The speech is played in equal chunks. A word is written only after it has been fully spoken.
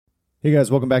Hey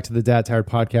guys, welcome back to the Dad Tired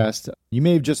Podcast. You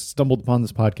may have just stumbled upon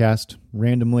this podcast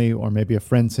randomly, or maybe a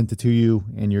friend sent it to you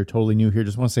and you're totally new here.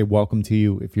 Just want to say welcome to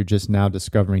you if you're just now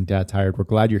discovering Dad Tired. We're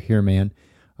glad you're here, man.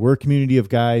 We're a community of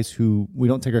guys who we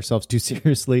don't take ourselves too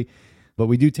seriously, but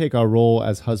we do take our role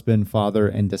as husband, father,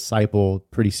 and disciple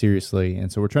pretty seriously.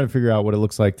 And so we're trying to figure out what it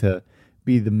looks like to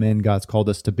be the men God's called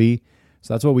us to be.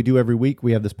 So that's what we do every week.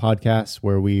 We have this podcast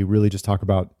where we really just talk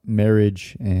about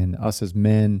marriage and us as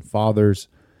men, fathers,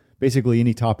 basically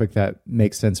any topic that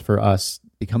makes sense for us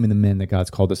becoming the men that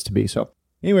God's called us to be. So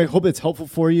anyway, hope it's helpful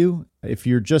for you. If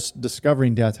you're just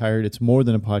discovering Dad Tired, it's more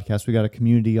than a podcast. We got a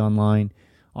community online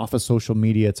off of social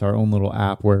media. It's our own little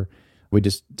app where we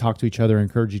just talk to each other,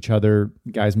 encourage each other.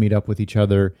 Guys meet up with each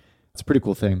other. It's a pretty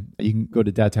cool thing. You can go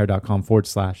to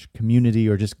dadtired.com/community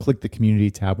or just click the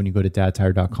community tab when you go to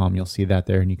dadtired.com. You'll see that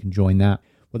there and you can join that.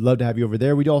 Would love to have you over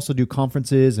there. We also do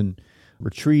conferences and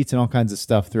retreats and all kinds of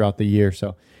stuff throughout the year.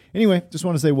 So anyway, just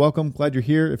want to say welcome. Glad you're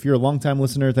here. If you're a longtime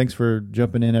listener, thanks for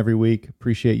jumping in every week.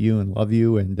 Appreciate you and love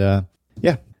you. And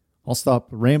yeah, I'll stop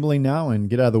rambling now and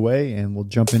get out of the way, and we'll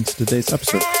jump into today's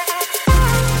episode.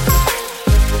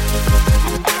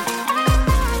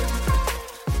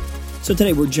 So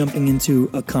today we're jumping into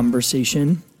a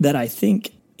conversation that I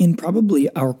think in probably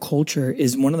our culture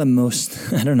is one of the most,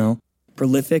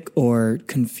 prolific or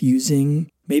confusing.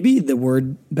 Maybe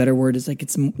the better word is like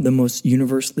it's the most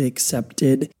universally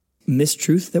accepted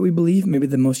mistruth that we believe, maybe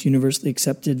the most universally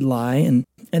accepted lie. And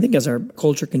I think as our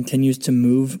culture continues to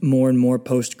move more and more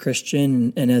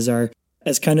post-Christian and as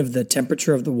kind of the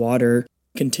temperature of the water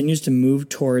continues to move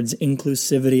towards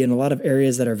inclusivity in a lot of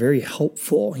areas that are very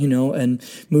helpful, and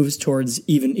moves towards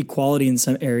even equality in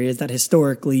some areas that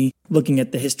historically, looking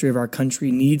at the history of our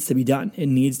country, needs to be done. It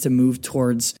needs to move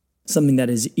towards something that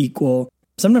is equal.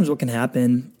 Sometimes what can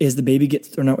happen is the baby gets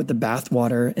thrown out with the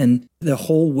bathwater, and the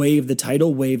whole wave, the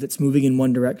tidal wave that's moving in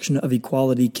one direction of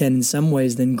equality can in some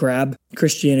ways then grab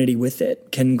Christianity with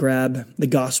it, can grab the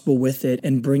gospel with it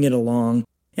and bring it along.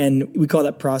 And we call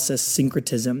that process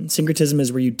syncretism. Syncretism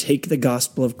is where you take the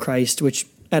gospel of Christ, which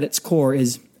at its core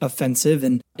is offensive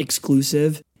and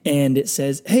exclusive. And it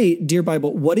says, hey, dear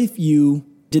Bible, what if you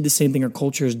did the same thing our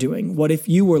culture is doing? What if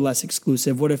you were less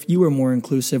exclusive? What if you were more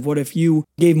inclusive? What if you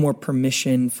gave more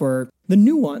permission for the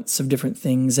nuance of different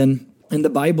things? And in the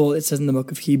Bible, it says in the book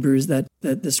of Hebrews that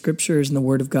the scriptures and the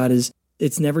word of God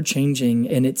it's never changing,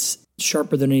 and it's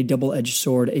sharper than any double-edged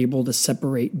sword, able to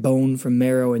separate bone from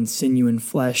marrow and sinew and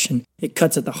flesh, and it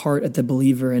cuts at the heart at the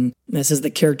believer. And it says the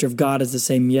character of God is the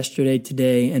same yesterday,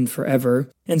 today, and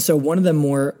forever. And so one of the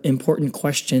more important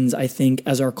questions, I think,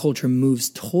 as our culture moves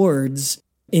towards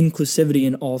inclusivity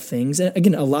in all things, and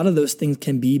again, a lot of those things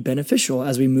can be beneficial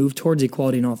as we move towards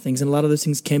equality in all things, and a lot of those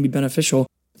things can be beneficial.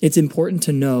 It's important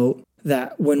to know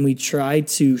that when we try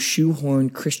to shoehorn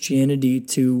Christianity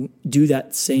to do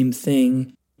that same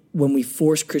thing, when we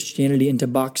force Christianity into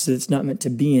boxes it's not meant to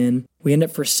be in, we end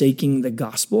up forsaking the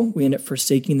gospel. We end up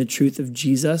forsaking the truth of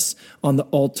Jesus on the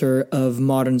altar of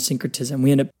modern syncretism.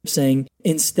 We end up saying,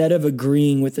 instead of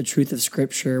agreeing with the truth of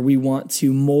Scripture, we want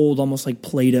to mold almost like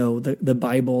Plato, the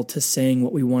Bible, to saying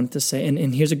what we want it to say.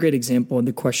 And here's a great example of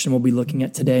the question we'll be looking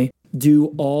at today.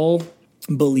 Do all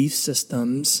belief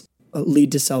systems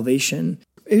lead to salvation?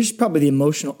 Here's probably the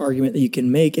emotional argument that you can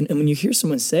make. And when you hear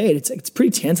someone say it, it's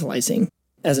pretty tantalizing.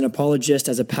 As an apologist,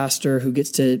 as a pastor who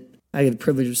I have the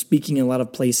privilege of speaking in a lot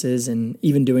of places and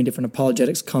even doing different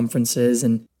apologetics conferences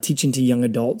and teaching to young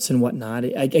adults and whatnot.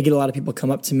 I get a lot of people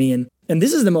come up to me and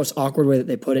this is the most awkward way that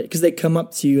they put it, because they come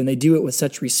up to you and they do it with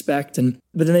such respect,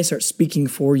 but then they start speaking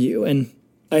for you. And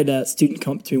I had a student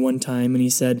come up to me one time and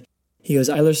he goes,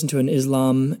 I listened to an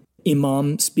Islam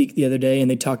imam speak the other day, and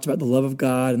they talked about the love of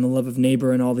God and the love of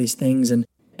neighbor and all these things. And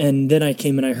then I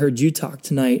came and I heard you talk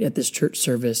tonight at this church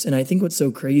service. And I think what's so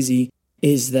crazy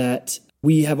is that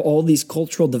we have all these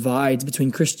cultural divides between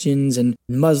Christians and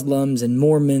Muslims and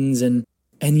Mormons. And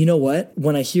you know what?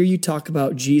 When I hear you talk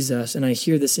about Jesus and I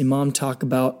hear this imam talk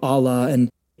about Allah, and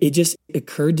it just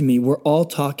occurred to me, we're all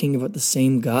talking about the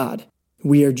same God.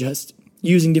 We are just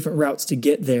using different routes to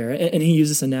get there. And he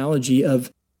used this analogy of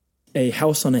a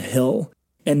house on a hill,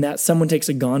 and that someone takes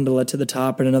a gondola to the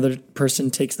top and another person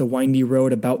takes the windy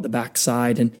road about the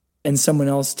backside, and someone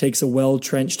else takes a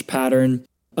well-trenched pattern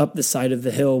up the side of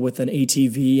the hill with an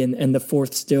ATV, and the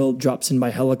fourth still drops in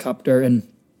by helicopter, and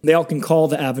they all can call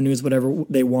the avenues whatever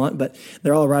they want, but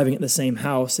they're all arriving at the same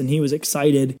house. And he was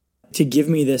excited to give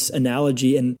me this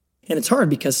analogy, and it's hard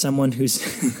because someone who's,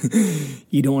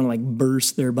 you don't want to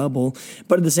burst their bubble,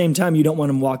 but at the same time, you don't want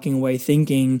them walking away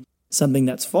thinking something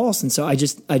that's false. And so I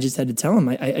just had to tell him,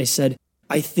 I said,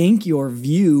 I think your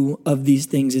view of these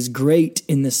things is great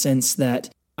in the sense that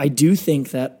I do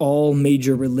think that all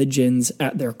major religions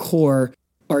at their core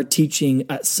are teaching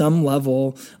at some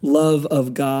level love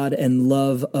of God and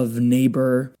love of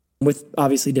neighbor, with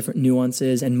obviously different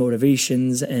nuances and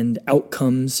motivations and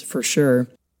outcomes for sure.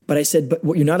 But I said, but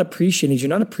what you're not appreciating is you're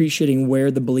not appreciating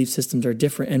where the belief systems are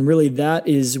different. And really that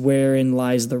is wherein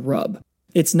lies the rub.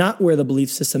 It's not where the belief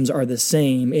systems are the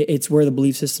same. It's where the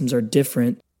belief systems are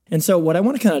different. And so what I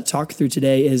want to kind of talk through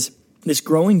today is this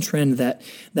growing trend that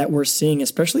we're seeing,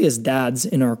 especially as dads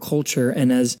in our culture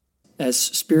and as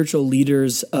spiritual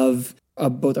leaders of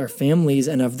both our families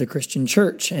and of the Christian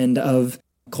church and of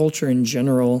culture in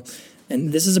general.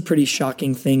 And this is a pretty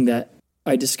shocking thing that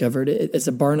I discovered. It's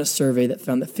a Barna survey that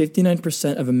found that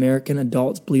 59% of American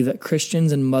adults believe that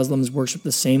Christians and Muslims worship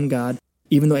the same God,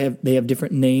 even though they have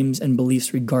different names and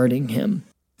beliefs regarding him.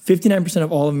 59%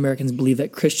 of all of Americans believe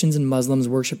that Christians and Muslims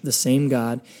worship the same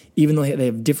God, even though they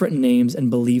have different names and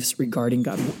beliefs regarding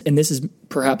God. And this is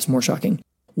perhaps more shocking.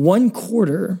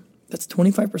 1/4, that's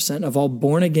 25% of all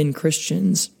born-again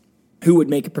Christians who would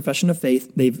make a profession of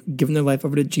faith, they've given their life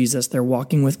over to Jesus, they're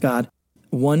walking with God.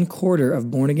 1/4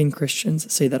 of born-again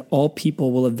Christians say that all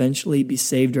people will eventually be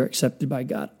saved or accepted by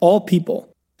God. All people.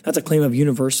 That's a claim of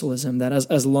universalism, that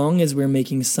as long as we're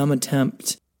making some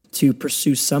attempt to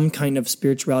pursue some kind of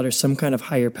spirituality or some kind of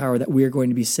higher power, that we are going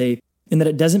to be saved, and that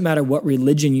it doesn't matter what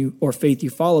religion you or faith you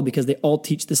follow because they all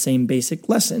teach the same basic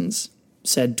lessons,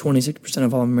 said 26%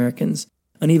 of all Americans.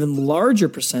 An even larger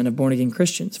percent of born-again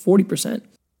Christians, 40%,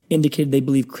 indicated they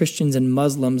believe Christians and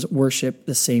Muslims worship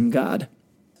the same God.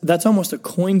 That's almost a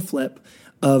coin flip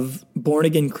of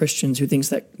born-again Christians who think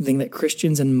that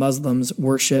Christians and Muslims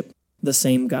worship the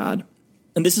same God.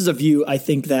 And this is a view, I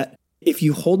think, that if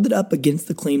you hold it up against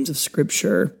the claims of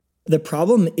Scripture, the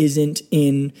problem isn't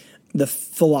in the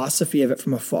philosophy of it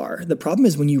from afar. The problem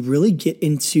is when you really get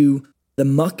into the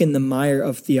muck and the mire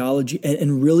of theology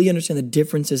and really understand the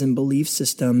differences in belief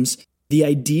systems, the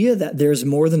idea that there's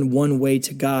more than one way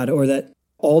to God, or that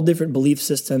all different belief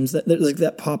systems, that there's like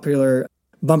that popular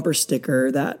bumper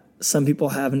sticker that some people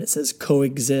have and it says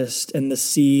coexist, and the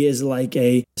C is like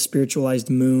a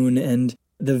spiritualized moon, and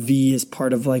the V is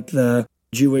part of like the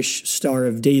Jewish Star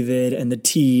of David, and the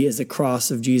T is the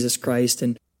cross of Jesus Christ.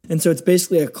 And so it's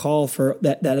basically a call for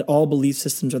that all belief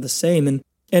systems are the same.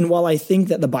 And while I think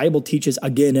that the Bible teaches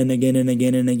again and again and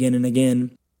again and again and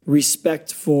again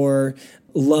respect for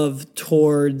love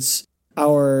towards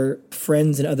our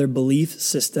friends and other belief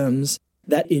systems,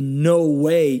 that in no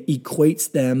way equates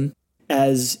them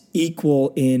as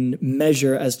equal in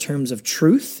measure as terms of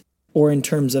truth or in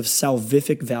terms of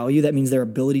salvific value. That means their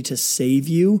ability to save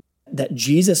you. That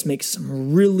Jesus makes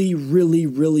some really, really,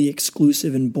 really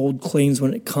exclusive and bold claims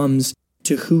when it comes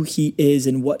to who he is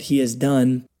and what he has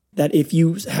done. That if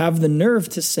you have the nerve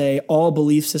to say all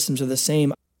belief systems are the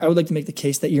same, I would like to make the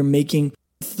case that you're making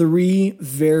 3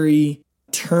 very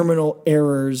terminal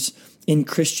errors in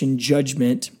Christian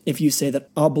judgment if you say that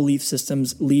all belief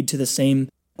systems lead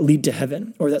to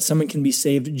heaven, or that someone can be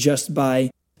saved just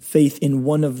by faith in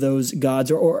one of those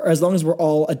gods, or as long as we're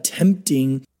all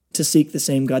attempting to seek the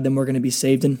same God, then we're going to be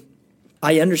saved. And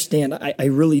I understand, I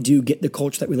really do get the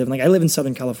culture that we live in. Like, I live in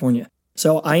Southern California,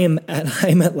 so I'm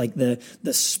at like the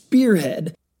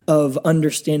spearhead of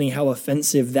understanding how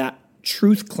offensive that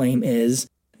truth claim is,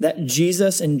 that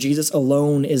Jesus and Jesus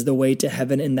alone is the way to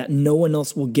heaven, and that no one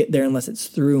else will get there unless it's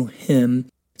through him.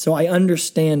 So I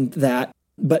understand that,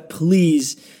 but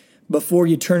please, before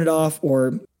you turn it off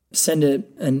or send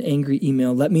an angry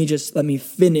email, let me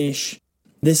finish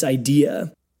this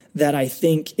idea that I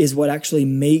think is what actually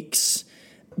makes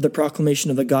the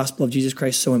proclamation of the gospel of Jesus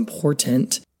Christ so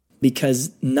important,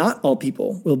 because not all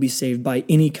people will be saved by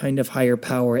any kind of higher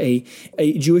power. A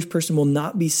Jewish person will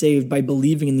not be saved by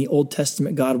believing in the Old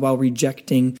Testament God while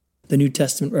rejecting the New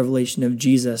Testament revelation of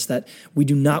Jesus, that we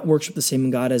do not worship the same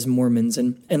God as Mormons.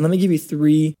 And let me give you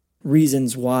 3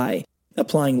 reasons why,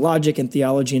 applying logic and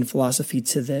theology and philosophy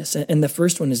to this. And the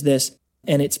first one is this,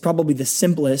 and it's probably the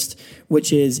simplest,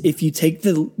 which is if you take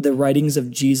the writings of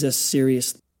Jesus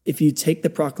seriously, if you take the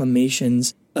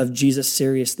proclamations of Jesus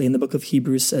seriously, and the book of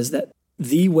Hebrews says that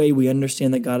the way we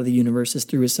understand the God of the universe is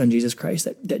through his son, Jesus Christ,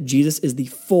 that Jesus is the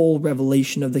full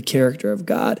revelation of the character of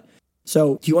God.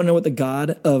 So do you want to know what the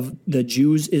God of the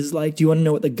Jews is like? Do you want to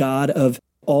know what the God of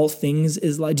all things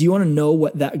is like? Do you want to know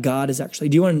what that God is actually?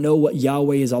 Do you want to know what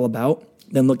Yahweh is all about?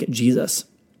 Then look at Jesus.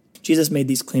 Jesus made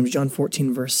these claims, John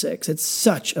 14, verse 6. It's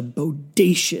such a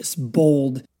bodacious,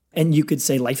 bold, and you could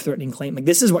say life-threatening claim. Like,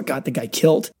 this is what got the guy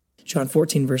killed. John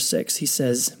 14, verse 6, he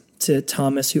says to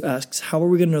Thomas, who asks, how are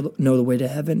we going to know the way to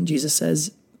heaven? Jesus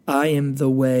says, I am the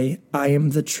way, I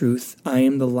am the truth, I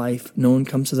am the life. No one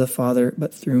comes to the Father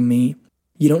but through me.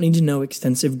 You don't need to know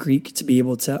extensive Greek to be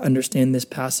able to understand this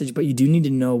passage, but you do need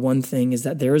to know one thing, is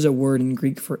that there is a word in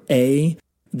Greek for a,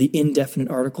 the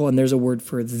indefinite article, and there's a word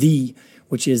for the,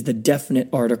 which is the definite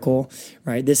article,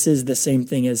 right? This is the same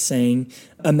thing as saying,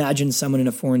 imagine someone in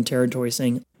a foreign territory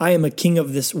saying, I am a king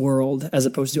of this world, as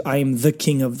opposed to I am the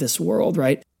king of this world,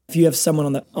 right? If you have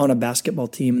someone on a basketball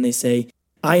team and they say,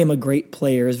 I am a great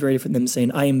player, is very different than them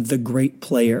saying, I am the great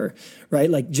player, right?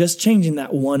 Like just changing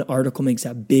that one article makes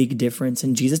a big difference.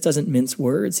 And Jesus doesn't mince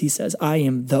words. He says, I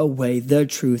am the way, the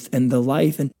truth, and the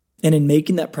life. And in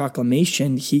making that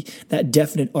proclamation, that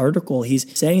definite article,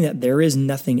 he's saying that there is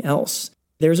nothing else.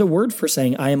 There's a word for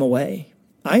saying, I am a way,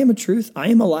 I am a truth, I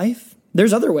am a life.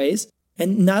 There's other ways.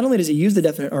 And not only does he use the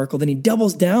definite article, then he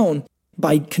doubles down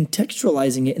by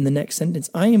contextualizing it in the next sentence.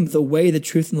 I am the way, the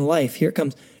truth, and the life. Here it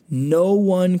comes. No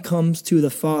one comes to the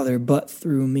Father but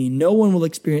through me. No one will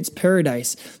experience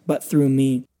paradise but through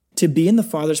me. To be in the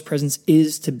Father's presence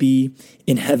is to be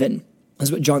in heaven.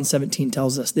 That's what John 17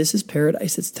 tells us. This is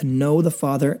paradise. It's to know the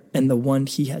Father and the one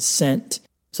he has sent.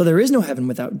 So there is no heaven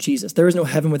without Jesus. There is no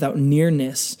heaven without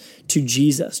nearness to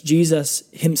Jesus. Jesus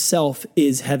himself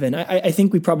is heaven. I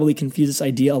think we probably confuse this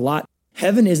idea a lot.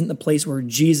 Heaven isn't the place where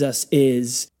Jesus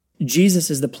is. Jesus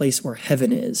is the place where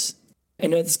heaven is. I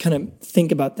know it's kind of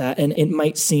think about that, and it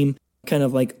might seem kind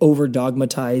of like over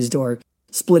dogmatized or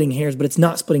splitting hairs, but it's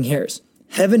not splitting hairs.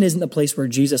 Heaven isn't the place where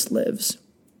Jesus lives.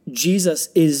 Jesus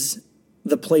is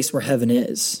the place where heaven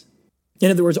is.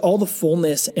 In other words, all the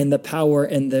fullness and the power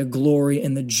and the glory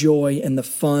and the joy and the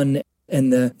fun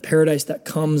and the paradise that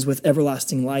comes with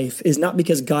everlasting life is not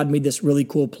because God made this really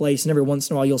cool place and every once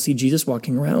in a while you'll see Jesus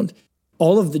walking around.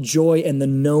 All of the joy and the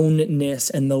knownness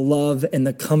and the love and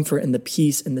the comfort and the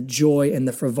peace and the joy and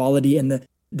the frivolity and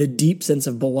the deep sense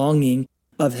of belonging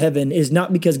of heaven is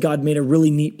not because God made a really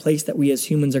neat place that we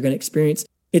as humans are going to experience.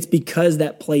 It's because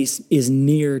that place is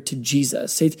near to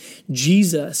Jesus.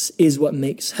 Jesus is what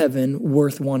makes heaven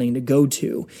worth wanting to go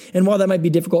to. And while that might be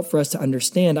difficult for us to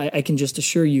understand, I can just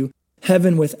assure you,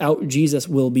 heaven without Jesus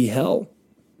will be hell.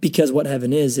 Because what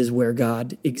heaven is where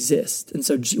God exists. And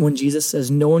so when Jesus says,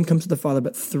 no one comes to the Father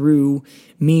but through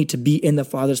me, to be in the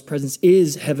Father's presence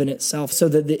is heaven itself. So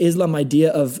that the Islam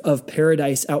idea of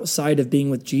paradise outside of being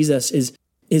with Jesus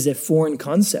is a foreign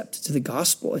concept to the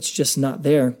gospel. It's just not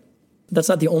there. That's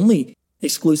not the only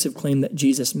exclusive claim that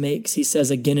Jesus makes. He says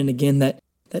again and again that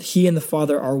he and the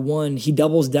Father are one. He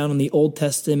doubles down on the Old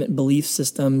Testament belief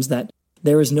systems that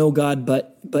there is no God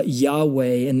but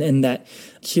Yahweh, and that,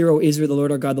 hear, O Israel, the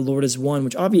Lord our God, the Lord is one,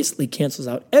 which obviously cancels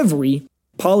out every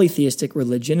polytheistic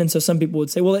religion. And so some people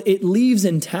would say, well, it leaves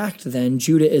intact then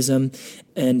Judaism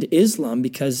and Islam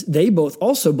because they both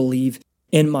also believe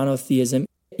in monotheism.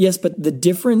 Yes, but the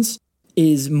difference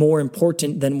is more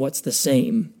important than what's the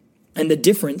same. And the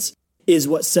difference is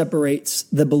what separates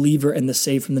the believer and the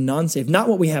saved from the non-saved, not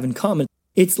what we have in common.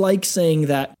 It's like saying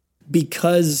that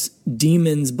because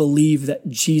demons believe that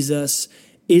Jesus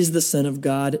is the Son of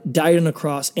God, died on a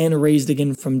cross, and raised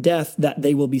again from death, that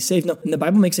they will be saved. No, and the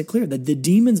Bible makes it clear that the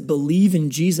demons believe in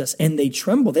Jesus and they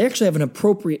tremble. They actually have an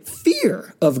appropriate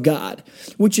fear of God,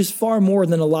 which is far more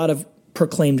than a lot of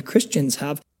proclaimed Christians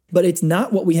have. But it's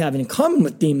not what we have in common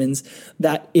with demons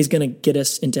that is going to get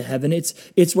us into heaven.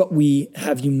 It's what we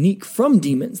have unique from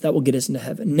demons that will get us into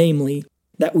heaven, namely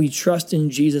that we trust in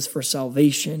Jesus for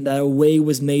salvation, that a way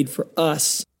was made for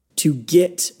us to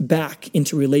get back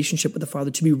into relationship with the Father,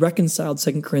 to be reconciled,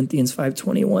 2 Corinthians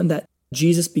 5:21, that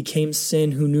Jesus became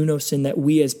sin who knew no sin, that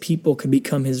we as people could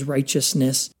become his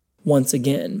righteousness once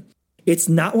again. It's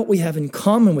not what we have in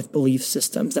common with belief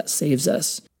systems that saves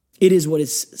us. It is what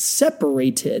is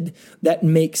separated that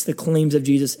makes the claims of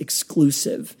Jesus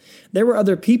exclusive. There were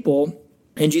other people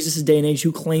in Jesus' day and age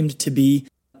who claimed to be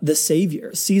the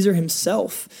Savior. Caesar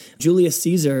himself, Julius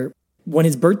Caesar, when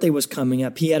his birthday was coming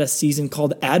up, he had a season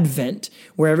called Advent,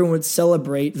 where everyone would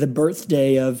celebrate the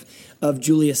birthday of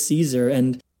Julius Caesar,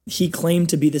 and he claimed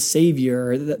to be the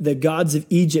Savior. The gods of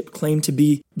Egypt claimed to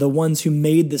be the ones who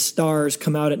made the stars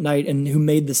come out at night and who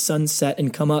made the sun set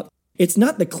and come up. It's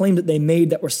not the claim that they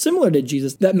made that were similar to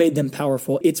Jesus that made them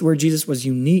powerful. It's where Jesus was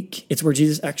unique. It's where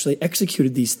Jesus actually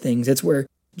executed these things. It's where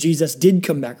Jesus did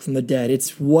come back from the dead.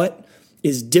 It's what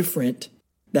is different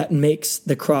that makes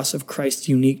the cross of Christ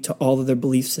unique to all of their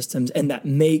belief systems, and that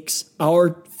makes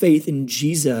our faith in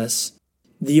Jesus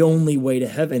the only way to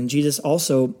heaven. Jesus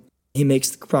also, he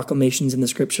makes proclamations in the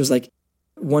scriptures, like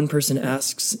one person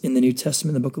asks in the New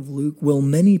Testament, in the book of Luke, will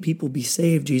many people be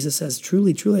saved? Jesus says,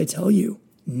 truly, truly, I tell you,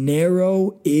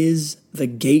 narrow is the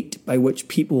gate by which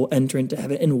people will enter into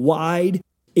heaven, and wide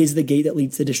is the gate that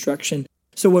leads to destruction.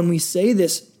 So when we say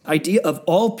this idea of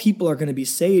all people are going to be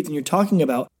saved, and you're talking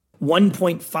about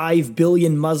 1.5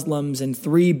 billion Muslims and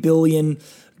 3 billion,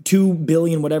 2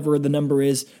 billion, whatever the number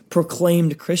is,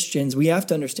 proclaimed Christians, we have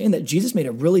to understand that Jesus made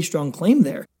a really strong claim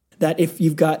there. That if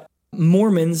you've got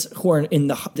Mormons who are in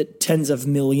the tens of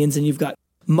millions, and you've got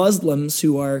Muslims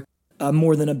who are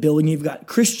more than a billion, you've got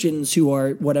Christians who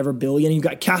are whatever billion, you've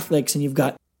got Catholics, and you've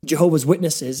got Jehovah's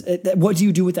Witnesses. What do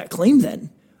you do with that claim then?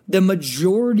 The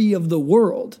majority of the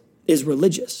world is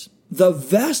religious. The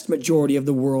vast majority of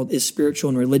the world is spiritual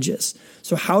and religious.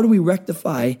 So how do we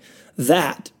rectify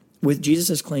that with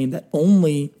Jesus' claim that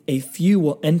only a few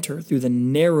will enter through the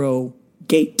narrow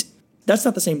gate? That's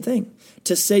not the same thing.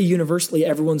 To say universally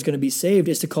everyone's going to be saved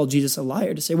is to call Jesus a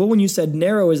liar. To say, well, when you said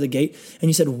narrow is the gate, and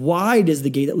you said wide is the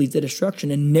gate that leads to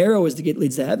destruction, and narrow is the gate that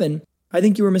leads to heaven, I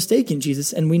think you were mistaken,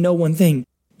 Jesus. And we know one thing,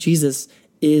 Jesus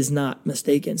is not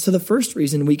mistaken. So the first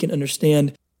reason we can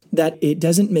understand that it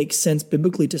doesn't make sense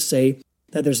biblically to say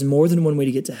that there's more than one way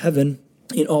to get to heaven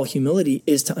in all humility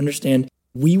is to understand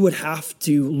we would have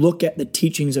to look at the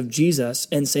teachings of Jesus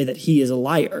and say that he is a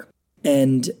liar.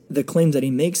 And the claims that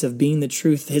he makes of being the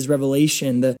truth, his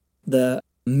revelation, the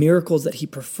miracles that he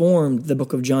performed, the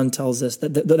book of John tells us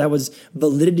that was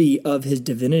validity of his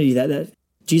divinity, that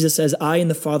Jesus says, I and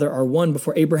the Father are one.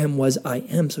 Before Abraham was, I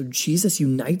am. So Jesus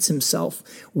unites himself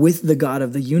with the God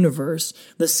of the universe,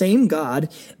 the same God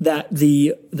that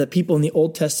the people in the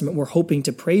Old Testament were hoping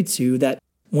to pray to, that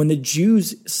when the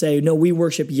Jews say, no, we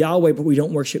worship Yahweh, but we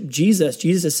don't worship Jesus,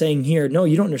 Jesus is saying here, no,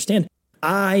 you don't understand.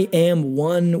 I am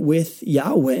one with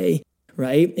Yahweh,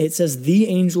 right? It says the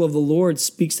angel of the Lord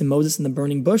speaks to Moses in the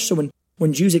burning bush. So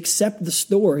when Jews accept the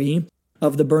story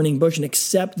of the burning bush and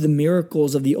accept the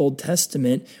miracles of the Old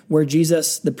Testament where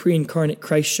Jesus, the pre-incarnate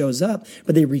Christ, shows up,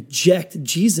 but they reject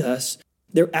Jesus,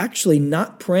 they're actually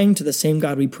not praying to the same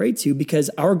God we pray to because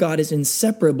our God is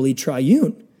inseparably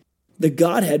triune. The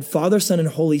Godhead, Father, Son, and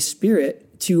Holy Spirit,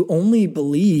 to only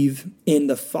believe in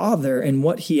the Father and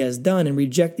what he has done and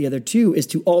reject the other two is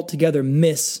to altogether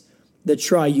miss the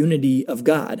triunity of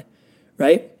God,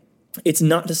 right? It's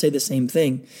not to say the same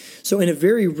thing. So in a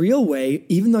very real way,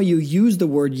 even though you use the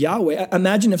word Yahweh,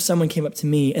 imagine if someone came up to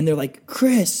me and they're like,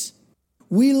 Chris,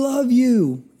 we love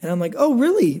you. And I'm like, oh,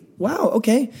 really? Wow,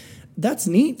 okay. That's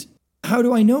neat. How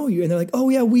do I know you? And they're like, oh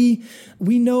yeah, we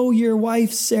know your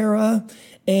wife, Sarah,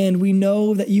 and we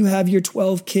know that you have your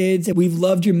 12 kids, and we've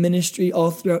loved your ministry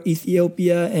all throughout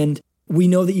Ethiopia, and we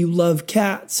know that you love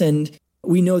cats, and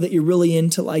we know that you're really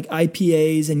into like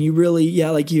IPAs, and you really,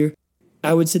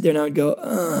 I would sit there and I would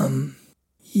go,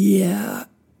 yeah.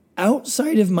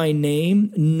 Outside of my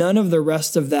name, none of the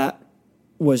rest of that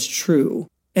was true.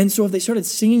 And so if they started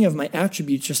singing of my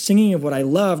attributes or singing of what I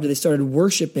loved, or they started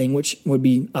worshiping, which would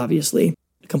be obviously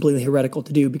completely heretical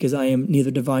to do because I am neither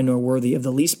divine nor worthy of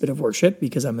the least bit of worship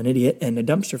because I'm an idiot and a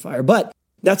dumpster fire. But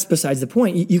that's besides the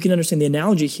point. You can understand the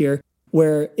analogy here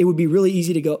where it would be really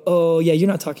easy to go, oh yeah, you're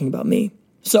not talking about me.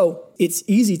 So it's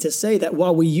easy to say that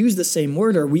while we use the same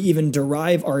word or we even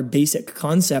derive our basic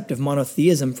concept of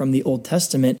monotheism from the Old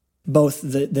Testament, both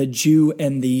the Jew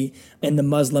and the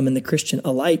Muslim and the Christian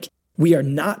alike, we are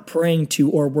not praying to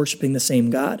or worshiping the same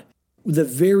God. The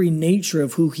very nature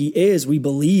of who he is, we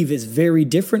believe, is very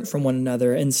different from one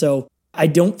another. And so I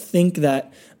don't think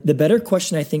that the better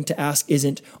question I think to ask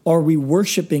isn't, are we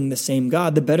worshiping the same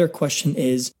God? The better question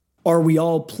is, are we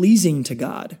all pleasing to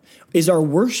God? Is our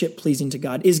worship pleasing to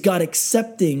God? Is God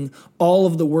accepting all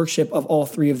of the worship of all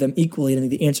three of them equally? And I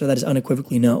think the answer to that is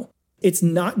unequivocally no. It's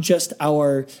not just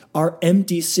our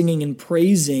empty singing and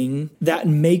praising that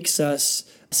makes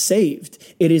us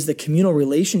saved. It is the communal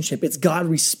relationship. It's God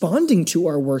responding to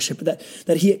our worship,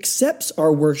 that he accepts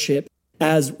our worship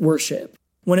as worship.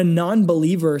 When a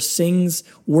non-believer sings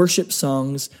worship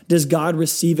songs, does God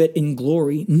receive it in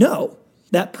glory? No.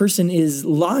 That person is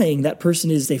lying. That person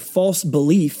is a false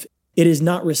belief. It is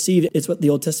not received. It's what the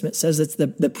Old Testament says. It's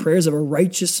the prayers of a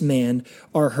righteous man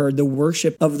are heard. The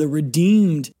worship of the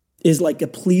redeemed is like a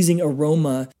pleasing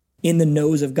aroma in the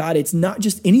nose of God. It's not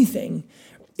just anything.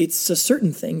 It's a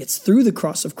certain thing. It's through the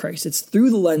cross of Christ. It's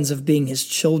through the lens of being his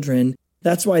children.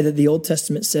 That's why the Old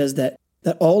Testament says that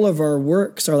all of our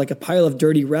works are like a pile of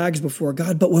dirty rags before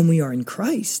God. But when we are in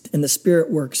Christ and the Spirit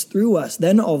works through us,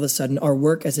 then all of a sudden our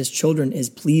work as his children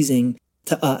is pleasing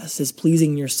to us, is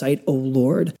pleasing in your sight, O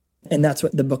Lord. And that's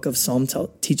what the book of Psalm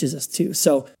teaches us too.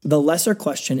 So the lesser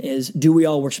question is, do we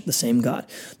all worship the same God?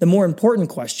 The more important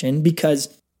question,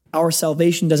 because our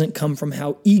salvation doesn't come from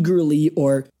how eagerly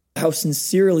or how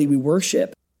sincerely we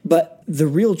worship, but the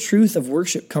real truth of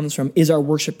worship comes from, is our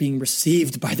worship being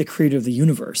received by the creator of the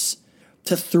universe?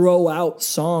 to throw out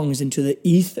songs into the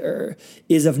ether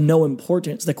is of no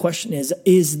importance. The question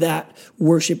is that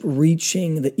worship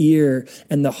reaching the ear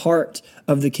and the heart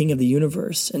of the King of the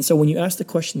universe? And so when you ask the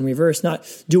question in reverse,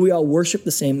 not do we all worship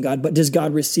the same God, but does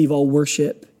God receive all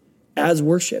worship as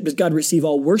worship? Does God receive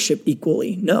all worship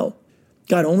equally? No.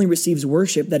 God only receives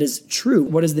worship that is true.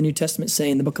 What does the New Testament say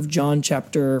in the book of John,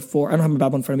 chapter 4? I don't have my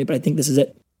Bible in front of me, but I think this is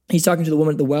it. He's talking to the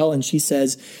woman at the well, and she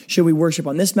says, should we worship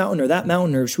on this mountain or that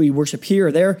mountain, or should we worship here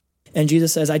or there? And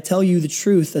Jesus says, I tell you the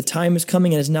truth, the time is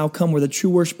coming and has now come where the true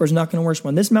worshiper is not going to worship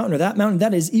on this mountain or that mountain.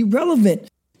 That is irrelevant,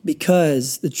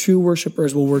 because the true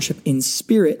worshipers will worship in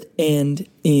spirit and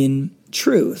in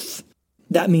truth.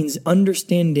 That means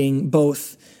understanding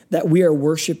both that we are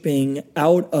worshiping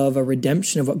out of a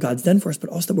redemption of what God's done for us, but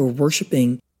also that we're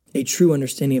worshiping a true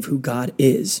understanding of who God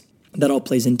is. That all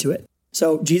plays into it.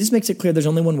 So Jesus makes it clear there's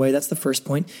only one way. That's the first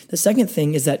point. The second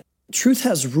thing is that truth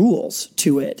has rules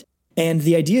to it. And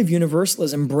the idea of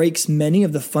universalism breaks many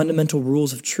of the fundamental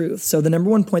rules of truth. So the number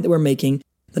one point that we're making,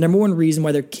 the number one reason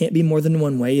why there can't be more than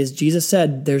one way is Jesus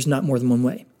said there's not more than one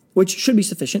way, which should be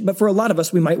sufficient. But for a lot of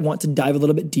us, we might want to dive a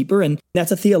little bit deeper. And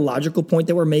that's a theological point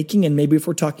that we're making. And maybe if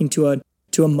we're talking to a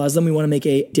Muslim, we want to make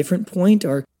a different point,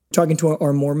 or talking to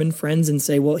our Mormon friends and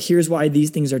say, well, here's why these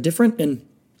things are different. And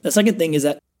the second thing is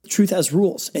that truth has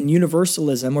rules, and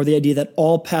universalism, or the idea that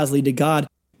all paths lead to God,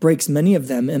 breaks many of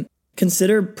them. And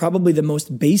consider probably the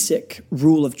most basic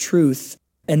rule of truth,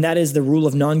 and that is the rule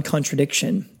of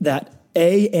non-contradiction, that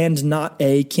A and not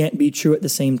A can't be true at the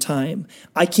same time.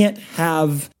 I can't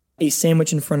have a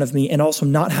sandwich in front of me and also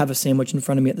not have a sandwich in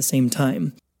front of me at the same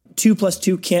time. 2 plus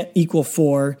 2 can't equal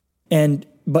 4,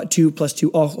 but 2 plus 2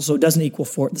 also doesn't equal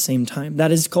 4 at the same time.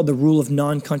 That is called the rule of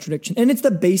non-contradiction. And it's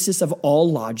the basis of all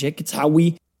logic. It's how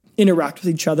we interact with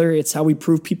each other. It's how we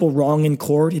prove people wrong in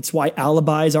court. It's why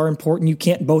alibis are important. You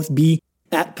can't both be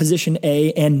at position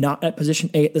A and not at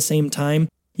position A at the same time.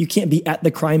 You can't be at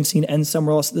the crime scene and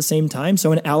somewhere else at the same time.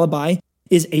 So an alibi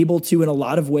is able to, in a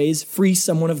lot of ways, free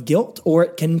someone of guilt, or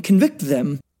it can convict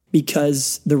them,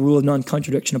 because the rule of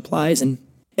non-contradiction applies. And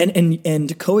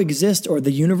coexist, or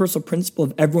the universal principle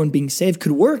of everyone being saved,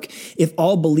 could work if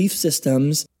all belief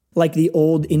systems, like the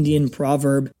old Indian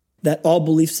proverb, that all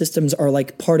belief systems are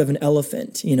like part of an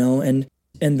elephant, and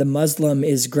the Muslim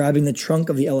is grabbing the trunk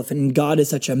of the elephant, and God is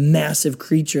such a massive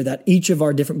creature that each of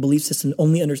our different belief systems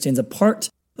only understands a part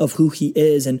of who he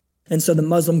is. And so the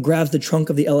Muslim grabs the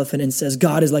trunk of the elephant and says,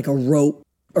 God is like a rope,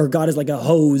 or God is like a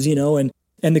hose, and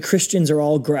the Christians are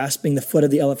all grasping the foot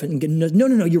of the elephant and getting,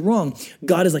 no, you're wrong.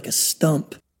 God is like a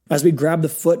stump. As we grab the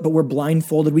foot, but we're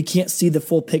blindfolded, we can't see the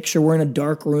full picture. We're in a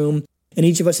dark room. And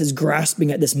each of us is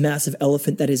grasping at this massive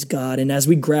elephant that is God. And as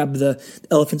we grab the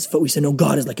elephant's foot, we say, no,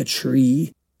 God is like a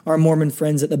tree. Our Mormon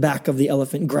friends at the back of the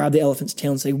elephant grab the elephant's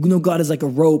tail and say, no, God is like a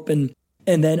rope. And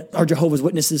then our Jehovah's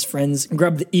Witnesses friends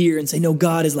grab the ear and say, no,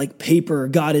 God is like paper.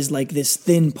 God is like this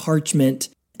thin parchment.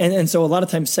 And so a lot of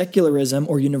times secularism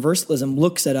or universalism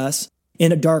looks at us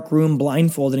in a dark room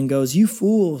blindfolded and goes, you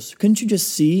fools, couldn't you just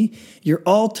see? You're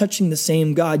all touching the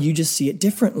same God. You just see it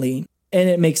differently. And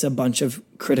it makes a bunch of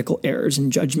critical errors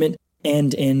in judgment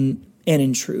and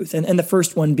in truth. And the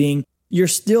first one being,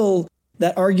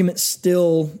 that argument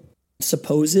still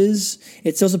supposes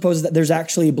that there's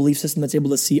actually a belief system that's able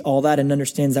to see all that and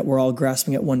understands that we're all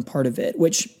grasping at one part of it,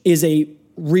 which is a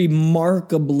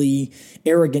remarkably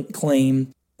arrogant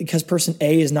claim, because person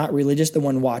A is not religious, the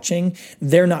one watching.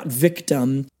 They're not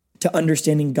victim to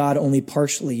understanding God only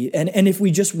partially. And if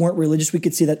we just weren't religious, we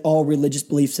could see that all religious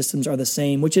belief systems are the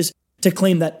same, which is to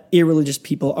claim that irreligious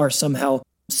people are somehow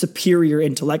superior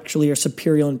intellectually or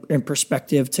superior in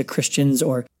perspective to Christians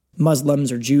or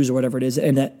Muslims or Jews or whatever it is.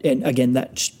 And again,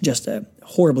 that's just a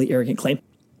horribly arrogant claim.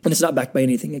 And it's not backed by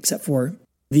anything except for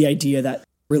the idea that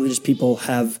religious people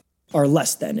are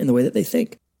less than in the way that they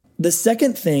think. The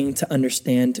second thing to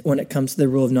understand when it comes to the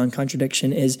rule of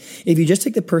non-contradiction is if you just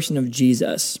take the person of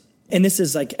Jesus, and this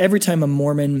is like every time a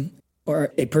Mormon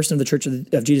or a person of the Church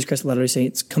of Jesus Christ of Latter-day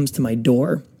Saints comes to my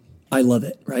door, I love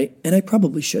it, right? And I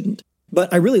probably shouldn't,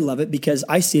 but I really love it because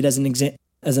I see it as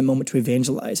as a moment to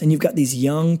evangelize. And you've got these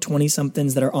young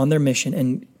 20-somethings that are on their mission,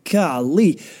 and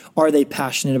golly, are they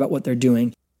passionate about what they're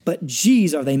doing? But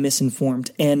geez, are they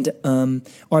misinformed, and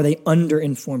are they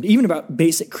underinformed, even about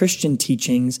basic Christian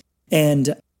teachings?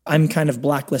 And I'm kind of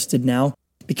blacklisted now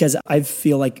because I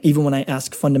feel like even when I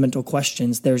ask fundamental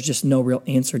questions, there's just no real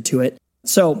answer to it.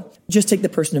 So just take the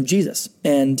person of Jesus.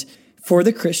 And for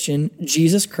the Christian,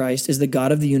 Jesus Christ is the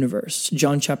God of the universe.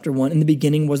 John chapter 1, in the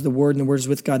beginning was the Word, and the Word was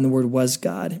with God, and the Word was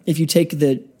God. If you take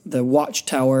the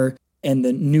Watchtower and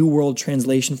the New World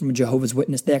Translation from a Jehovah's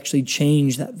Witness, they actually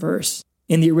change that verse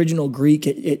In the original Greek,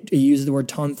 it uses the word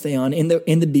ton theon. In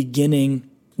the beginning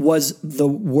was the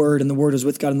Word, and the Word was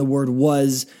with God, and the Word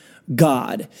was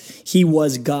God. He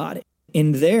was God.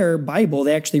 In their Bible,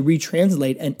 they actually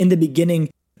retranslate, and in the beginning,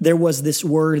 there was this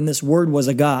Word, and this Word was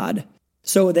a God.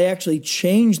 So they actually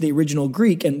changed the original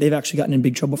Greek, and they've actually gotten in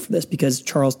big trouble for this because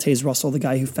Charles Taze Russell, the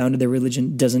guy who founded their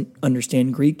religion, doesn't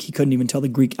understand Greek. He couldn't even tell the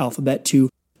Greek alphabet to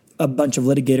a bunch of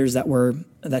litigators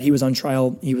that he was on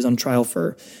trial. He was on trial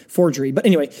for forgery. But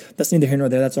anyway, that's neither here nor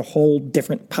there. That's a whole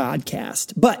different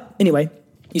podcast. But anyway,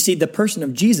 you see the person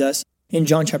of Jesus in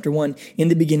John chapter 1, in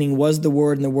the beginning was the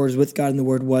Word, and the Word was with God, and the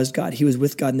Word was God. He was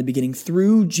with God in the beginning.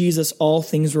 Through Jesus, all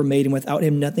things were made, and without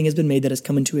him, nothing has been made that has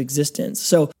come into existence.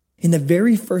 So in the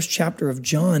very first chapter of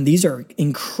John, these are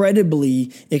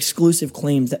incredibly exclusive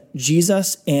claims that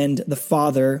Jesus and the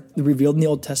Father, revealed in the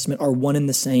Old Testament, are one and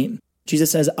the same.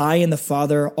 Jesus says, I and the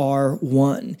Father are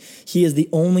one. He is the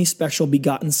only special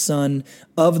begotten Son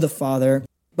of the Father,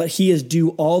 but he is due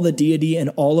all the deity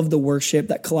and all of the worship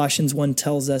that Colossians 1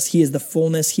 tells us. He is the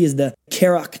fullness. He is the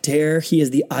character. He is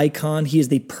the icon. He is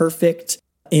the perfect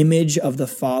image of the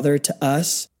Father to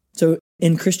us. So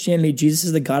in Christianity, Jesus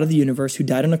is the God of the universe who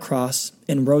died on a cross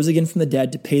and rose again from the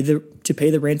dead to pay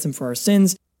the ransom for our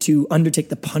sins, to undertake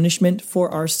the punishment for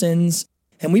our sins.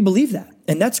 And we believe that.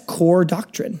 And that's core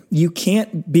doctrine. You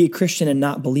can't be a Christian and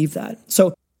not believe that.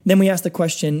 So then we ask the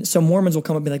question, so Mormons will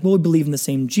come up and be like, well, we believe in the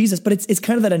same Jesus, but it's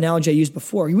kind of that analogy I used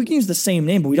before. We can use the same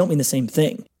name, but we don't mean the same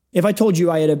thing. If I told you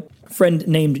I had a friend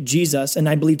named Jesus and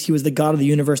I believed he was the God of the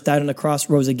universe, died on the cross,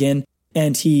 rose again,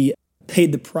 and he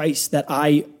paid the price that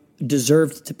I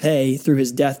deserved to pay through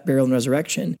his death, burial, and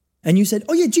resurrection, and you said,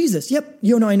 oh yeah, Jesus, yep,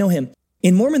 I know him.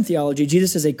 In Mormon theology,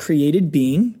 Jesus is a created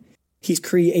being. He's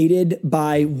created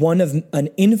by one of an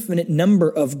infinite number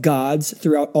of gods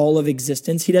throughout all of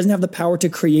existence. He doesn't have the power to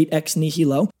create ex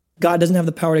nihilo. God doesn't have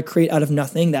the power to create out of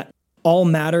nothing, that all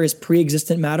matter is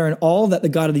pre-existent matter, and all that the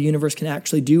God of the universe can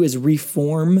actually do is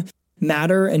reform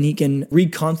matter, and he can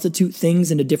reconstitute things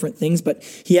into different things, but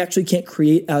he actually can't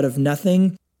create out of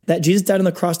nothing. That Jesus died on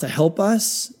the cross to help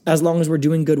us as long as we're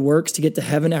doing good works to get to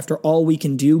heaven. After all we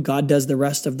can do, God does the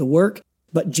rest of the work.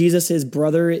 But Jesus'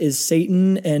 brother is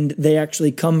Satan, and they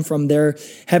actually come from their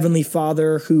heavenly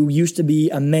father who used to be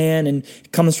a man and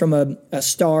comes from a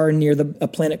star near a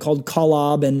planet called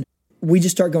Kolob. And we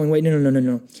just start going, wait,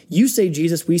 no. You say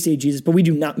Jesus, we say Jesus, but we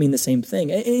do not mean the same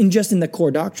thing. And just in the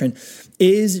core doctrine,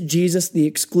 is Jesus the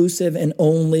exclusive and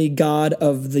only God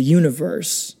of the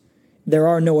universe? There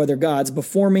are no other gods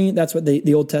before me. That's what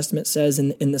the Old Testament says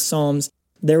in the Psalms.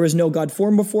 There is no God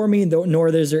formed before me, nor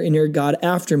is there any God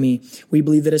after me. We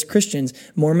believe that as Christians.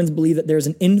 Mormons believe that there's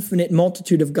an infinite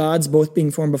multitude of gods, both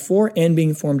being formed before and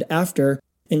being formed after.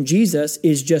 And Jesus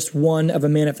is just one of a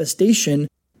manifestation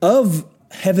of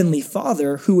Heavenly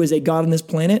Father, who is a God on this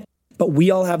planet. But we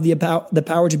all have the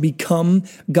power to become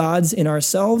gods in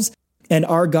ourselves. And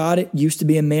our God used to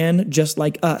be a man just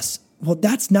like us. Well,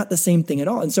 that's not the same thing at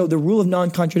all. And so the rule of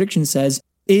non-contradiction says,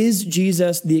 is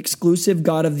Jesus the exclusive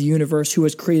God of the universe who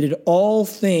has created all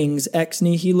things ex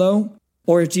nihilo?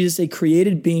 Or is Jesus a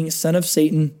created being, son of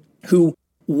Satan, who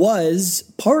was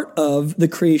part of the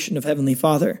creation of Heavenly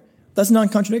Father? That's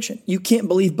non-contradiction. You can't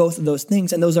believe both of those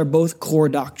things, and those are both core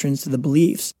doctrines to the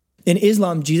beliefs. In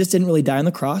Islam, Jesus didn't really die on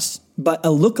the cross, but a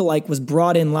lookalike was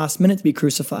brought in last minute to be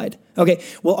crucified. Okay,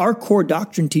 well, our core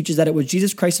doctrine teaches that it was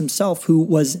Jesus Christ himself who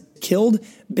was killed,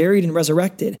 buried, and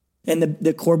resurrected. And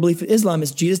the core belief of Islam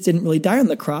is Jesus didn't really die on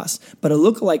the cross, but a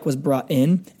lookalike was brought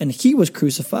in, and he was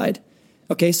crucified.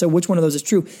 Okay, so which one of those is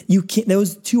true? You can't;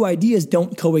 those two ideas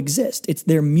don't coexist.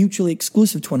 They're mutually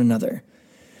exclusive to one another.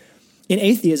 In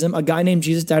atheism, a guy named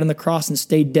Jesus died on the cross and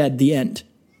stayed dead, the end.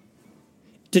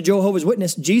 To Jehovah's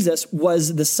Witness, Jesus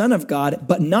was the Son of God,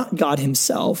 but not God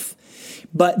himself,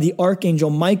 but the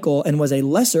Archangel Michael, and was a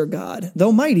lesser God,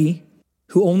 though mighty,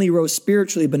 who only rose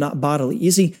spiritually but not bodily. You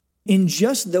see, in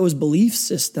just those belief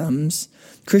systems,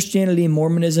 Christianity,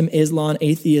 Mormonism, Islam,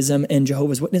 atheism, and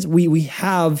Jehovah's Witness, we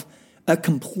have a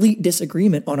complete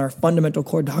disagreement on our fundamental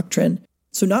core doctrine.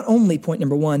 So not only, point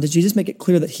number one, does Jesus make it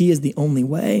clear that he is the only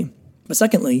way, but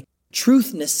secondly,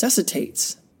 truth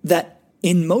necessitates that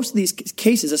in most of these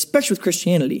cases, especially with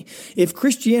Christianity, if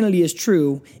Christianity is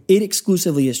true, it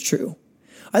exclusively is true.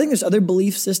 I think there's other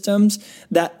belief systems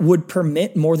that would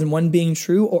permit more than one being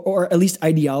true, or at least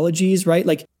ideologies, right?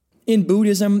 Like in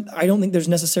Buddhism, I don't think there's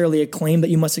necessarily a claim that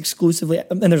you must exclusively,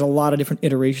 and there's a lot of different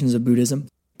iterations of Buddhism,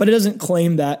 but it doesn't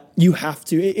claim that you have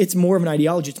to. It's more of an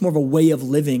ideology. It's more of a way of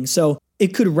living. So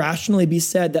it could rationally be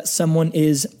said that someone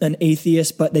is an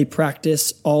atheist, but they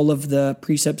practice all of the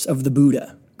precepts of the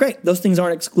Buddha. Great. Those things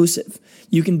aren't exclusive.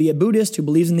 You can be a Buddhist who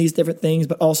believes in these different things,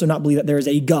 but also not believe that there is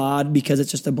a God because it's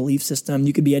just a belief system.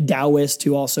 You could be a Taoist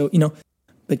who also,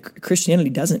 but Christianity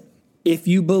doesn't. If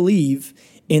you believe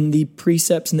in the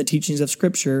precepts and the teachings of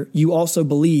Scripture, you also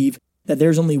believe that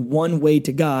there's only one way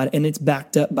to God, and it's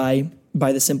backed up by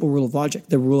the simple rule of logic,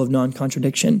 the rule of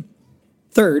non-contradiction.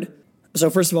 Third,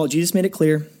 so first of all, Jesus made it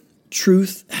clear,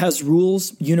 truth has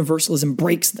rules, universalism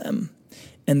breaks them.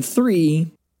 And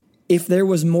three, if there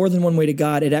was more than one way to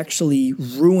God, it actually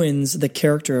ruins the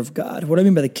character of God. What do I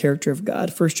mean by the character of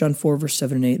God? 1 John 4, verse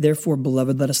 7 and 8. Therefore,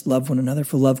 beloved, let us love one another,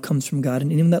 for love comes from God.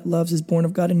 And anyone that loves is born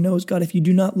of God and knows God. If you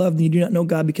do not love, then you do not know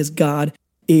God, because God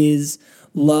is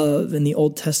love. In the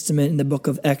Old Testament, in the book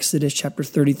of Exodus, chapter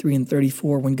 33 and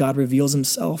 34, when God reveals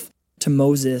himself to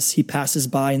Moses, he passes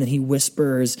by and then he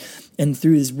whispers, and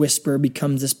through his whisper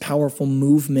becomes this powerful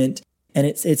movement. And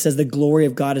it says the glory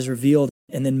of God is revealed.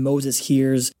 And then Moses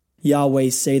hears Yahweh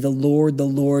say, the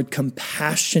Lord,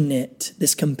 compassionate,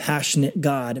 this compassionate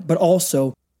God, but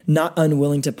also not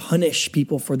unwilling to punish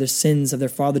people for the sins of their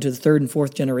father to the third and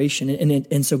fourth generation.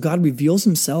 And so God reveals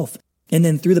himself. And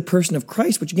then through the person of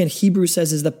Christ, which again, Hebrews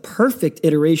says is the perfect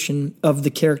iteration of the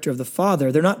character of the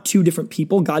Father. They're not two different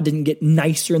people. God didn't get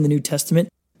nicer in the New Testament.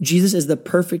 Jesus is the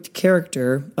perfect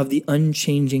character of the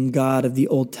unchanging God of the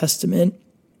Old Testament.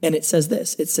 And it says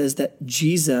this, it says that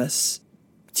Jesus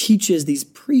teaches these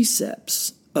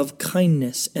precepts of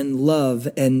kindness and love,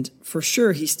 and for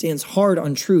sure he stands hard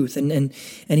on truth, and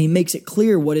he makes it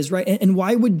clear what is right. And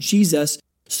why would Jesus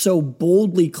so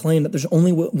boldly claim that there's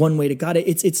only one way to God?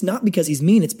 It's not because he's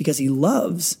mean, it's because he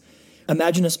loves.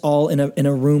 Imagine us all in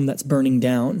a room that's burning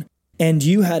down, and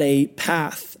you had a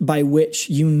path by which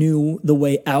you knew the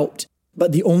way out,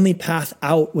 but the only path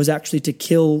out was actually to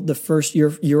kill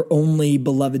your only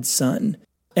beloved son.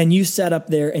 And you sat up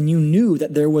there and you knew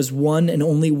that there was one and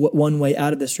only one way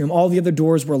out of this room. All the other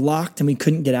doors were locked and we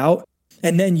couldn't get out.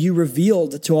 And then you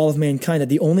revealed to all of mankind that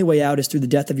the only way out is through the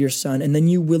death of your son. And then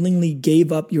you willingly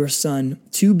gave up your son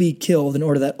to be killed in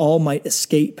order that all might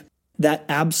escape that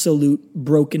absolute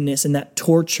brokenness and that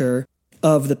torture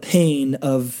of the pain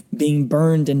of being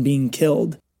burned and being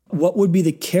killed. What would be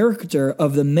the character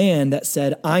of the man that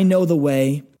said, I know the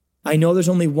way, I know there's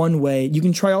only one way. You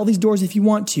can try all these doors if you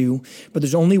want to, but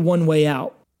there's only one way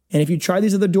out. And if you try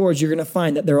these other doors, you're going to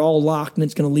find that they're all locked and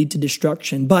it's going to lead to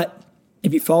destruction. But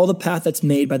if you follow the path that's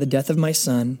made by the death of my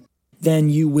son,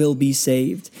 then you will be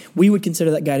saved. We would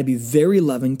consider that guy to be very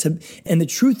loving, and the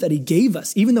truth that he gave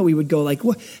us, even though we would go like,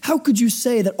 well, how could you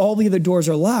say that all the other doors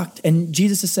are locked? And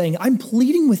Jesus is saying, I'm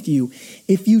pleading with you.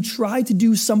 If you try to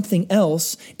do something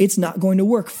else, it's not going to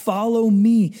work. Follow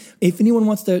me. If anyone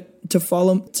wants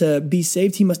to be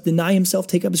saved, he must deny himself,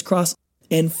 take up his cross,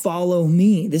 and follow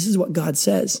me. This is what God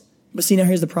says. But see, now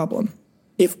here's the problem.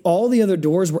 If all the other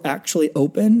doors were actually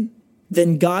open,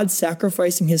 then God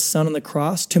sacrificing his son on the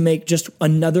cross to make just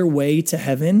another way to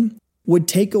heaven would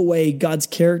take away God's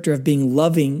character of being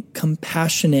loving,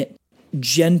 compassionate,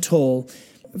 gentle,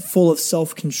 full of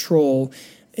self-control,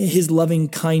 his loving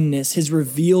kindness, his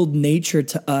revealed nature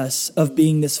to us of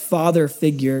being this father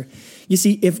figure. You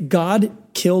see, if God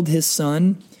killed his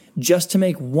son just to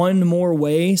make one more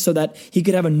way so that he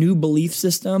could have a new belief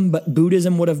system, but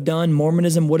Buddhism would have done,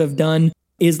 Mormonism would have done,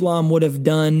 Islam would have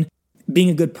done, being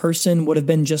a good person would have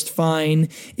been just fine.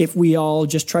 If we all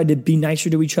just tried to be nicer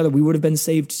to each other, we would have been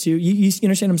saved too. You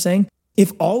understand what I'm saying?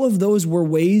 If all of those were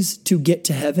ways to get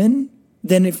to heaven,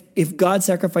 then if God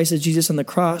sacrifices Jesus on the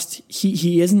cross,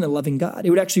 he isn't a loving God.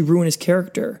 It would actually ruin his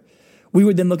character. We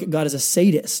would then look at God as a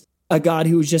sadist, a God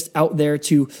who was just out there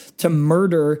to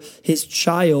murder his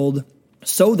child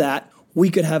so that we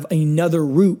could have another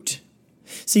route.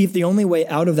 See, if the only way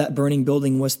out of that burning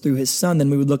building was through his son, then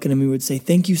we would look at him and we would say,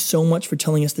 thank you so much for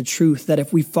telling us the truth, that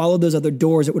if we followed those other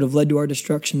doors, it would have led to our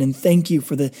destruction. And thank you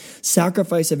for the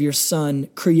sacrifice of your son,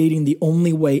 creating the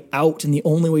only way out and the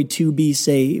only way to be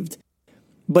saved.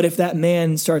 But if that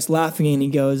man starts laughing and he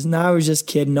goes, no, I was just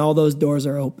kidding, all those doors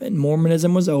are open.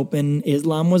 Mormonism was open,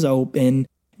 Islam was open,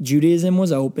 Judaism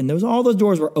was open. All those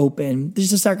doors were open.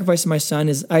 Just the sacrifice of my son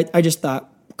is, I just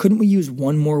thought, couldn't we use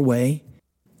one more way?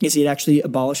 You see, it actually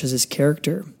abolishes his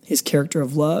character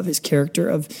of love, his character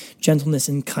of gentleness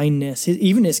and kindness,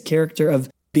 even his character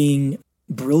of being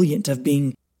brilliant, of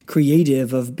being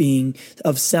creative,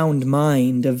 of sound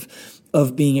mind,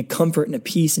 of being a comfort and a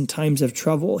peace in times of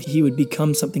trouble. He would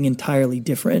become something entirely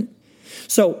different.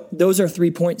 So those are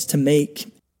 3 points to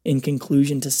make in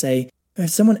conclusion to say, if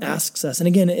someone asks us, and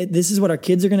again, this is what our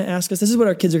kids are going to ask us, this is what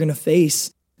our kids are going to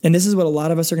face, and this is what a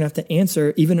lot of us are going to have to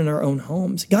answer even in our own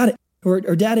homes. God, or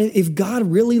Dad, if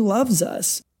God really loves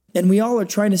us, And we all are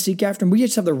trying to seek after him. We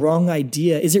just have the wrong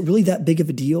idea. Is it really that big of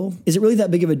a deal? Is it really that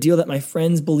big of a deal that my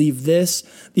friends believe this,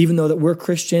 even though that we're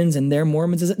Christians and they're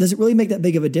Mormons? Does it really make that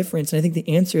big of a difference? And I think the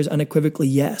answer is unequivocally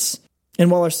yes. And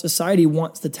while our society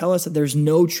wants to tell us that there's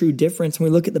no true difference,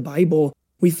 when we look at the Bible,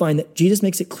 we find that Jesus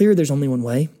makes it clear there's only one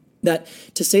way. That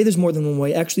to say there's more than one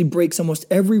way actually breaks almost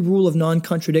every rule of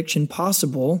non-contradiction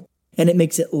possible, and it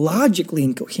makes it logically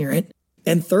incoherent.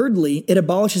 And thirdly, it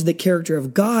abolishes the character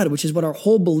of God, which is what our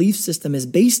whole belief system is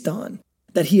based on,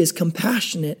 that he is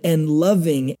compassionate and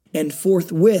loving and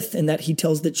forthwith, and that he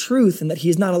tells the truth, and that he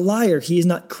is not a liar. He is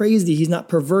not crazy. He's not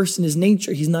perverse in his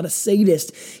nature. He's not a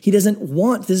sadist. He doesn't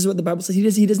want, this is what the Bible says,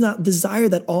 he does not desire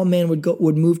that all men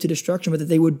would move to destruction, but that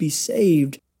they would be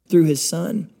saved through his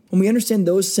Son. When we understand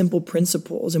those simple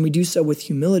principles, and we do so with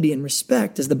humility and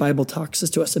respect, as the Bible talks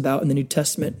to us about in the New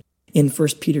Testament, in 1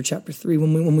 Peter chapter 3,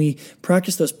 when we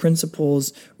practice those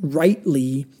principles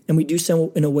rightly, and we do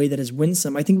so in a way that is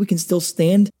winsome, I think we can still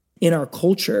stand in our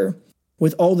culture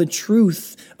with all the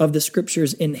truth of the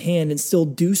scriptures in hand and still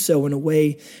do so in a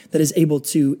way that is able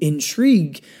to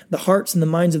intrigue the hearts and the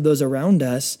minds of those around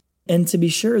us. And to be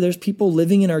sure, there's people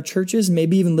living in our churches,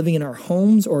 maybe even living in our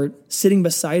homes or sitting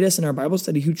beside us in our Bible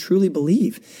study who truly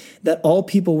believe that all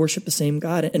people worship the same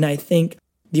God. And I think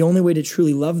the only way to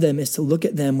truly love them is to look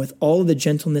at them with all of the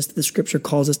gentleness that the scripture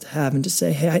calls us to have and to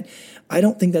say, hey, I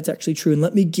don't think that's actually true. And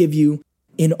let me give you,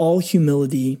 in all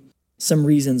humility, some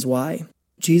reasons why.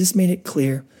 Jesus made it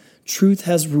clear. Truth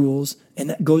has rules, and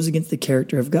that goes against the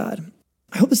character of God.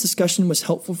 I hope this discussion was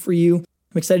helpful for you.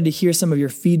 I'm excited to hear some of your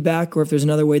feedback, or if there's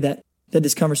another way that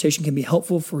this conversation can be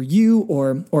helpful for you,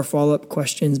 or follow-up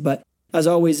questions. But as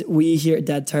always, we here at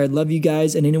Dad Tired love you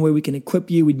guys, and any way we can equip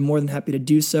you, we'd be more than happy to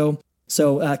do so.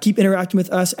 So keep interacting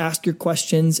with us, ask your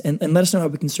questions, and let us know how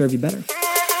we can serve you better.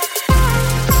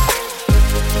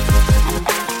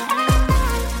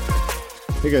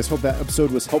 Hey guys, hope that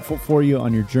episode was helpful for you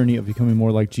on your journey of becoming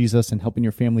more like Jesus and helping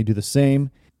your family do the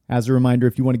same. As a reminder,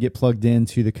 if you want to get plugged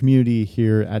into the community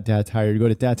here at Dad Tired, go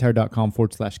to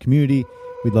dadtired.com/community.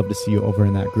 We'd love to see you over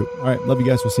in that group. All right, love you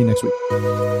guys. We'll see you next week.